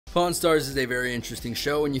Pawn Stars is a very interesting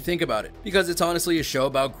show when you think about it, because it's honestly a show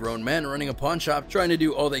about grown men running a pawn shop trying to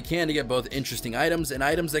do all they can to get both interesting items and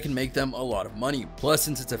items that can make them a lot of money. Plus,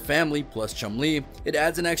 since it's a family plus Chumlee, it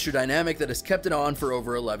adds an extra dynamic that has kept it on for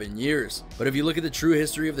over 11 years. But if you look at the true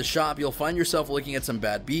history of the shop, you'll find yourself looking at some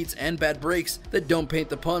bad beats and bad breaks that don't paint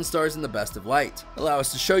the Pawn Stars in the best of light. Allow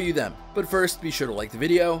us to show you them, but first be sure to like the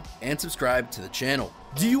video and subscribe to the channel.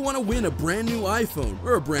 Do you want to win a brand new iPhone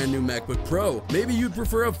or a brand new MacBook Pro? Maybe you'd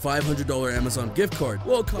prefer a $500 Amazon gift card.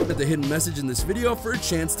 Well, comment the hidden message in this video for a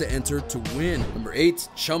chance to enter to win. Number 8.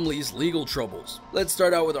 Chumlee's legal troubles. Let's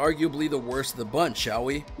start out with arguably the worst of the bunch, shall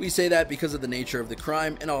we? We say that because of the nature of the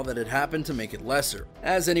crime and all that had happened to make it lesser.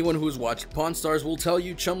 As anyone who has watched Pawn Stars will tell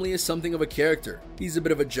you, Chumlee is something of a character. He's a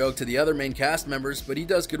bit of a joke to the other main cast members, but he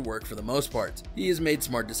does good work for the most part. He has made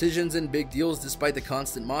smart decisions and big deals despite the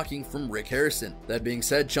constant mocking from Rick Harrison. That being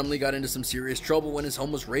said, Chumlee got into some serious trouble when his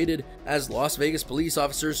home was raided, as Las Vegas police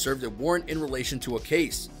officers served a warrant in relation to a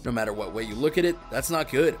case. No matter what way you look at it, that's not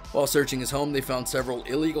good. While searching his home, they found several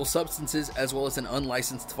illegal substances as well as an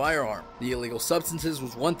unlicensed firearm. The illegal substances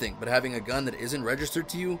was one thing, but having a gun that isn't registered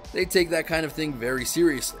to you, they take that kind of thing very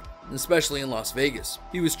seriously, especially in Las Vegas.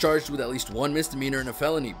 He was charged with at least one misdemeanor and a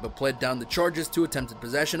felony, but pled down the charges to attempted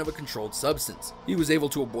possession of a controlled substance. He was able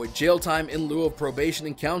to avoid jail time in lieu of probation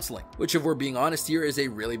and counseling, which, if we're being honest here, is a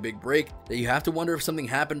really big break that you have to wonder if something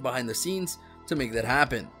happened behind the scenes to make that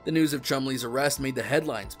happen. The news of Chumlee's arrest made the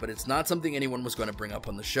headlines, but it's not something anyone was going to bring up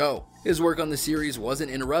on the show. His work on the series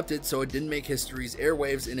wasn't interrupted, so it didn't make history's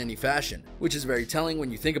airwaves in any fashion, which is very telling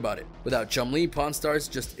when you think about it. Without Chumlee, Pawn Stars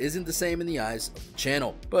just isn't the same in the eyes of the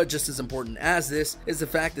channel. But just as important as this is the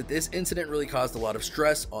fact that this incident really caused a lot of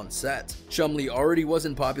stress on set. Chumlee already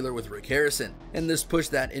wasn't popular with Rick Harrison, and this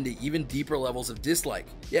pushed that into even deeper levels of dislike.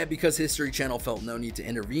 Yet because History Channel felt no need to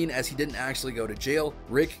intervene as he didn't actually go to jail,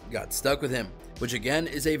 Rick got stuck with him, which again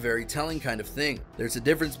is a very telling kind of thing. There's a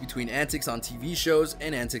difference between antics on TV shows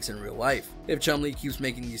and antics in real life. If Chumlee keeps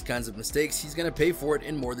making these kinds of mistakes, he's gonna pay for it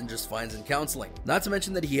in more than just fines and counseling. Not to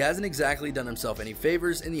mention that he hasn't exactly done himself any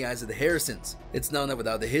favors in the eyes of the Harrisons. It's known that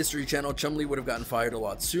without the History Channel, Chumlee would have gotten fired a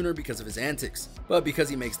lot sooner because of his antics, but because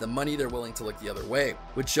he makes the money, they're willing to look the other way,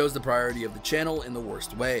 which shows the priority of the channel in the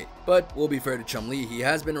worst way. But we'll be fair to Chumlee, he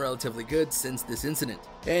has been relatively good since this incident,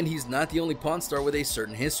 and he's not the only Pawn Star with a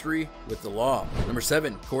certain history with the law. Number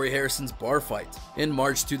 7. Corey Harrison's bar fight. In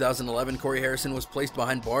March 2011, Corey Harrison was placed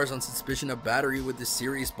behind bars on suspicion of battery with a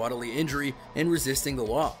serious bodily injury and resisting the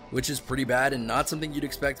law, which is pretty bad and not something you'd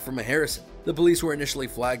expect from a Harrison. The police were initially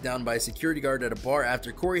flagged down by a security guard at a bar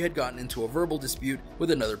after Corey had gotten into a verbal dispute with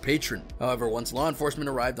another patron. However, once law enforcement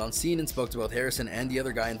arrived on scene and spoke to both Harrison and the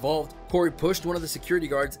other guy involved, Corey pushed one of the security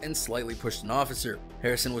guards and slightly pushed an officer.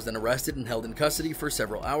 Harrison was then arrested and held in custody for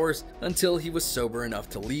several hours until he was sober enough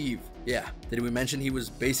to leave. Yeah, did we mention he was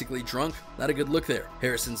basically drunk? Not a good look there.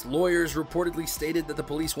 Harrison's lawyers reportedly stated that the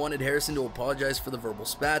police wanted Harrison to apologize for the verbal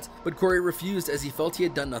spat, but Corey refused as he felt he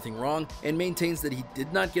had done nothing wrong and maintains that he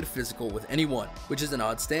did not get physical with anyone, which is an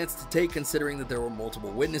odd stance to take considering that there were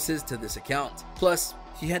multiple witnesses to this account. Plus,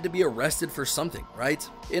 he had to be arrested for something, right?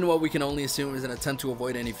 In what we can only assume is an attempt to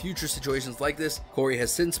avoid any future situations like this, Corey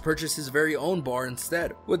has since purchased his very own bar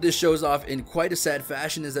instead. What this shows off in quite a sad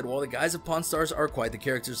fashion is that while the guys of Pawn Stars are quite the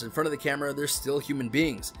characters in front of the camera, they're still human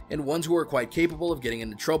beings, and ones who are quite capable of getting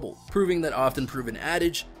into trouble, proving that often proven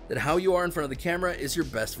adage that how you are in front of the camera is your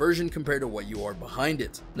best version compared to what you are behind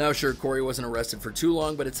it. Now sure, Corey wasn't arrested for too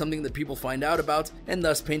long, but it's something that people find out about and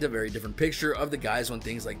thus paint a very different picture of the guys when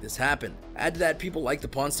things like this happen. Add to that, people like the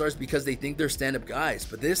Pawn Stars because they think they're stand-up guys,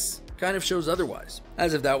 but this kind of shows otherwise.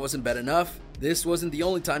 As if that wasn't bad enough, this wasn't the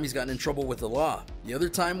only time he's gotten in trouble with the law. The other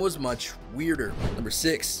time was much weirder. Number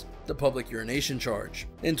 6. The public urination charge.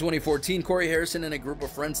 In 2014, Corey Harrison and a group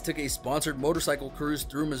of friends took a sponsored motorcycle cruise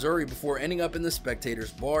through Missouri before ending up in the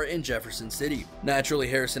Spectator's Bar in Jefferson City. Naturally,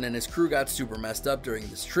 Harrison and his crew got super messed up during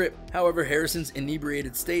this trip. However, Harrison's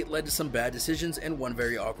inebriated state led to some bad decisions and one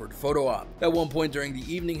very awkward photo op. At one point during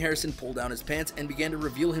the evening, Harrison pulled down his pants and began to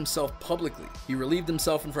reveal himself publicly. He relieved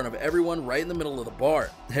himself in front of everyone right in the middle of the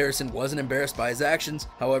bar. Harrison wasn't embarrassed by his actions,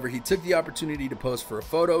 however, he took the opportunity to pose for a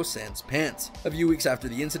photo sans pants. A few weeks after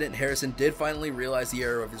the incident, Harrison did finally realize the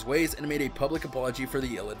error of his ways and made a public apology for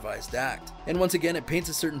the ill-advised act. And once again, it paints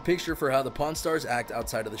a certain picture for how the Pawn Stars act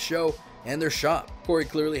outside of the show and their shop. Corey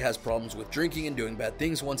clearly has problems with drinking and doing bad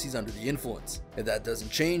things once he's under the influence. If that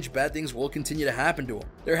doesn't change, bad things will continue to happen to him.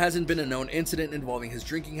 There hasn't been a known incident involving his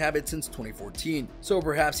drinking habit since 2014, so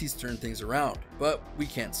perhaps he's turned things around, but we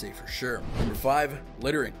can't say for sure. Number 5.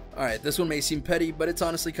 Littering. Alright, this one may seem petty, but it's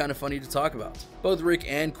honestly kind of funny to talk about. Both Rick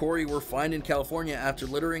and Corey were fined in California after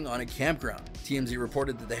littering on a campground. TMZ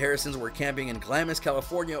reported that the Harrisons were camping in Glamis,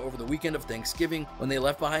 California over the weekend of Thanksgiving when they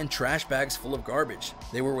left behind trash bags full of garbage.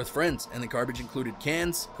 They were with friends, and the garbage included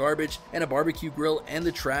cans, garbage, and a barbecue grill, and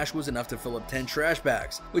the trash was enough to fill up 10 trash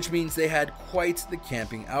bags, which means they had quite the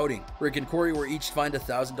camping outing. Rick and Corey were each fined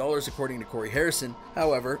 $1,000 according to Corey Harrison.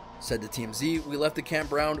 However, said to TMZ, "We left the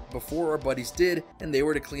campground before our buddies did, and they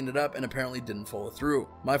were to clean it up and apparently didn't follow through.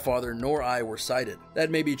 My father nor I were cited."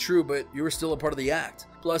 That may be true, but you were still a part of the act.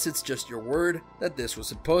 Plus, it's just your word that this was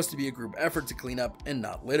supposed to be a group effort to clean up and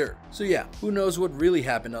not litter. So yeah, who knows what really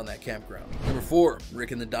happened on that campground. Number 4,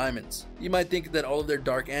 Rick and the Diamonds. You might think that all of their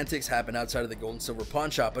dark antics happen outside of the gold and silver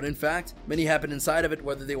pawn shop, but in fact, many happen inside of it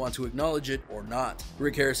whether they want to acknowledge it or not.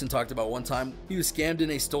 Rick Harrison talked about one time he was scammed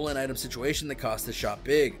in a stolen item situation that cost the shop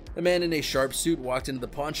big. A man in a sharp suit walked into the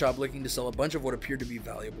pawn shop looking to sell a bunch of what appeared to be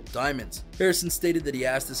valuable diamonds. Harrison stated that he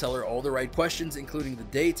asked the seller all the right questions, including the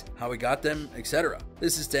date, how he got them, etc.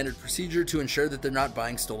 This is standard procedure to ensure that they're not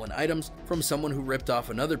buying stolen items from someone who ripped off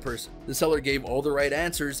another person. The seller gave all the right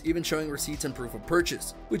answers, even showing receipts and proof of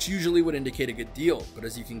purchase, which usually would indicate a good deal, but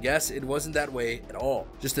as you can guess, it wasn't that way at all.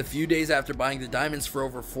 Just a few days after buying the diamonds for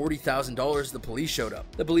over $40,000, the police showed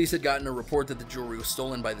up. The police had gotten a report that the jewelry was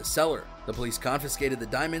stolen by the seller. The police confiscated the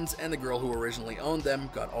diamonds, and the girl who originally owned them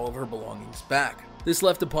got all of her belongings back. This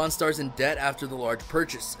left the Pawn Stars in debt after the large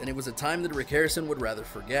purchase, and it was a time that Rick Harrison would rather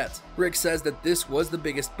forget. Rick says that this was the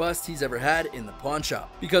biggest bust he's ever had in the pawn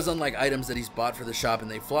shop, because unlike items that he's bought for the shop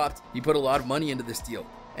and they flopped, he put a lot of money into this deal,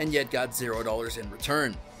 and yet got $0 in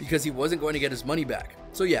return, because he wasn't going to get his money back.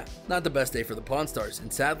 So yeah, not the best day for the Pawn Stars,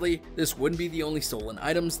 and sadly, this wouldn't be the only stolen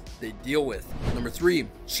items they deal with. Number 3,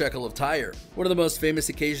 shekel of tire. One of the most famous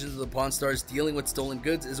occasions of the Pawn Stars dealing with stolen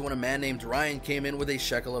goods is when a man named Ryan came in with a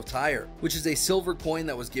shekel of tire, which is a silver coin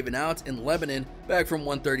that was given out in Lebanon back from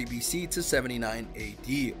 130 BC to 79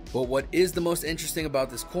 AD. But what is the most interesting about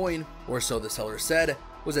this coin, or so the seller said,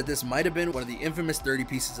 was that this might have been one of the infamous 30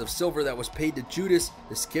 pieces of silver that was paid to Judas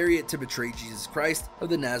Iscariot to betray Jesus Christ of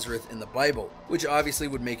the Nazareth in the Bible, which obviously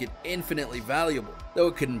would make it infinitely valuable, though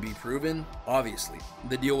it couldn't be proven, obviously.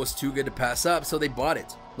 The deal was too good to pass up, so they bought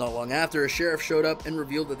it. Not long after, a sheriff showed up and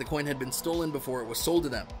revealed that the coin had been stolen before it was sold to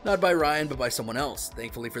them. Not by Ryan, but by someone else.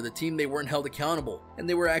 Thankfully for the team, they weren't held accountable, and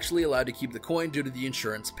they were actually allowed to keep the coin due to the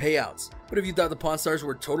insurance payouts. But if you thought the Pawn Stars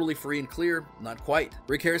were totally free and clear, not quite.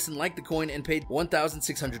 Rick Harrison liked the coin and paid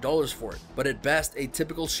 $1,600 for it, but at best, a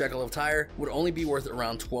typical shekel of tire would only be worth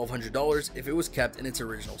around $1,200 if it was kept in its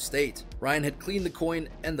original state. Ryan had cleaned the coin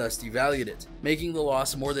and thus devalued it, making the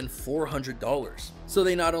loss more than $400. So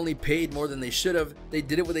they not only paid more than they should have, they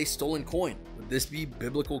did it with a stolen coin. Would this be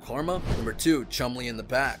biblical karma? Number 2, Chumlee in the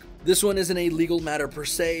back. This one isn't a legal matter per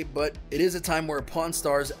se, but it is a time where Pawn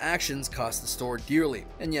Stars' actions cost the store dearly.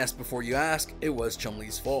 And yes, before you ask, it was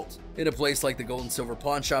Chumlee's fault. In a place like the gold and silver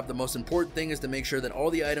pawn shop, the most important thing is to make sure that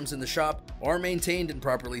all the items in the shop are maintained and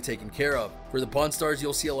properly taken care of. For the Pawn Stars,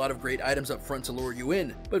 you'll see a lot of great items up front to lure you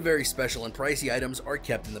in, but very special and pricey items are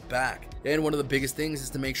kept in the back. And one of the biggest things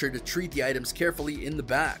is to make sure to treat the items carefully in the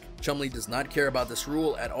back. Chumlee does not care about this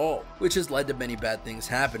rule at all, which has led to many bad things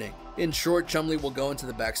happening. In short, Chumlee will go into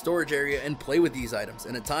the back storage area and play with these items,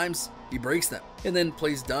 and at times, he breaks them, and then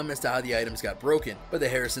plays dumb as to how the items got broken. But the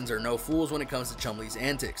Harrisons are no fools when it comes to Chumlee's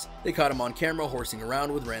antics. They caught him on camera horsing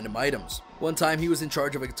around with random items. One time, he was in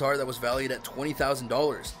charge of a guitar that was valued at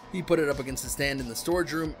 $20,000. He put it up against the stand in the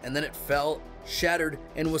storage room, and then it fell, shattered,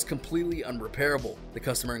 and was completely unrepairable. The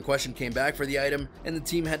customer in question came back for the item, and the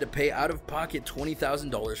team had to pay out of pocket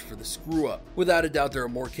 $20,000 for the screw up. Without a doubt, there are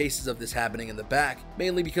more cases of this happening in the back,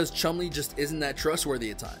 mainly because Chumlee just isn't that trustworthy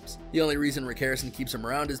at times. The only reason Rick Harrison keeps him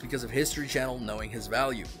around is because of History Channel knowing his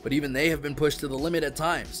value, but even they have been pushed to the limit at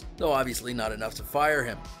times, though obviously not enough to fire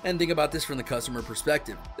him. And think about this from the customer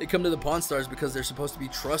perspective. They come to the Pawn Stars because they're supposed to be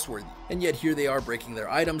trustworthy, and yet here they are breaking their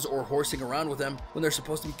items or horsing around with them when they're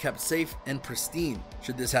supposed to be kept safe and pristine.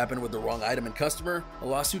 Should this happen with the wrong item and customer, a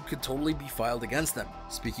lawsuit could totally be filed against them.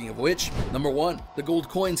 Speaking of which, number 1, the gold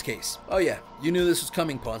coins case. Oh yeah, you knew this was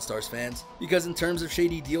coming, Pawn Stars fans, because in terms of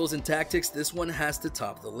shady deals and tactics, this one has to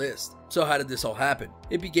top the list. So how did this all happen?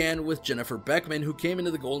 It began with Jennifer Beckman, who came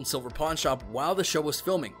into the gold and silver pawn shop while the show was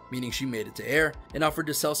filming, meaning she made it to air, and offered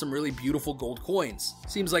to sell some really beautiful gold coins.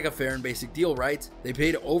 Seems like a fair and basic deal, right? They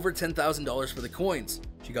paid over $10,000 for the coins.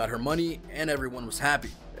 She got her money and everyone was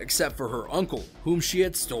happy, except for her uncle, whom she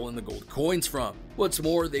had stolen the gold coins from. What's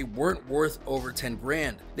more, they weren't worth over 10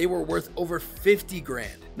 grand. They were worth over 50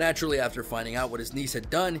 grand. Naturally, after finding out what his niece had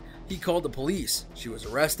done, he called the police. She was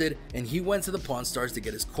arrested, and he went to the Pawn Stars to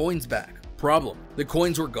get his coins back. problem. The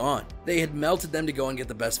coins were gone. They had melted them to go and get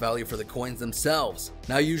the best value for the coins themselves.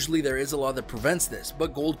 Now usually there is a law that prevents this,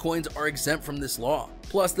 but gold coins are exempt from this law.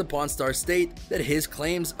 Plus the Pawn Stars state that his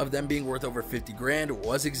claims of them being worth over 50 grand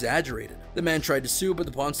was exaggerated. The man tried to sue, but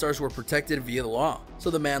the Pawn Stars were protected via the law. So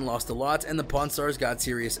the man lost a lot and the Pawn Stars got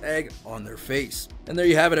serious egg on their face. And there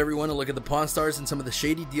you have it, everyone, a look at the Pawn Stars and some of the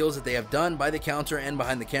shady deals that they have done by the counter and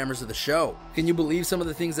behind the cameras of the show. Can you believe some of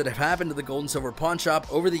the things that have happened to the gold and silver pawn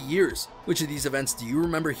shop over the years? Which of these events do you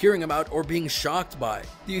remember hearing about or being shocked by?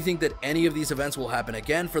 Do you think that any of these events will happen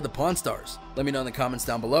again for the Pawn Stars? Let me know in the comments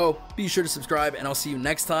down below. Be sure to subscribe and I'll see you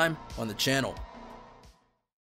next time on the channel.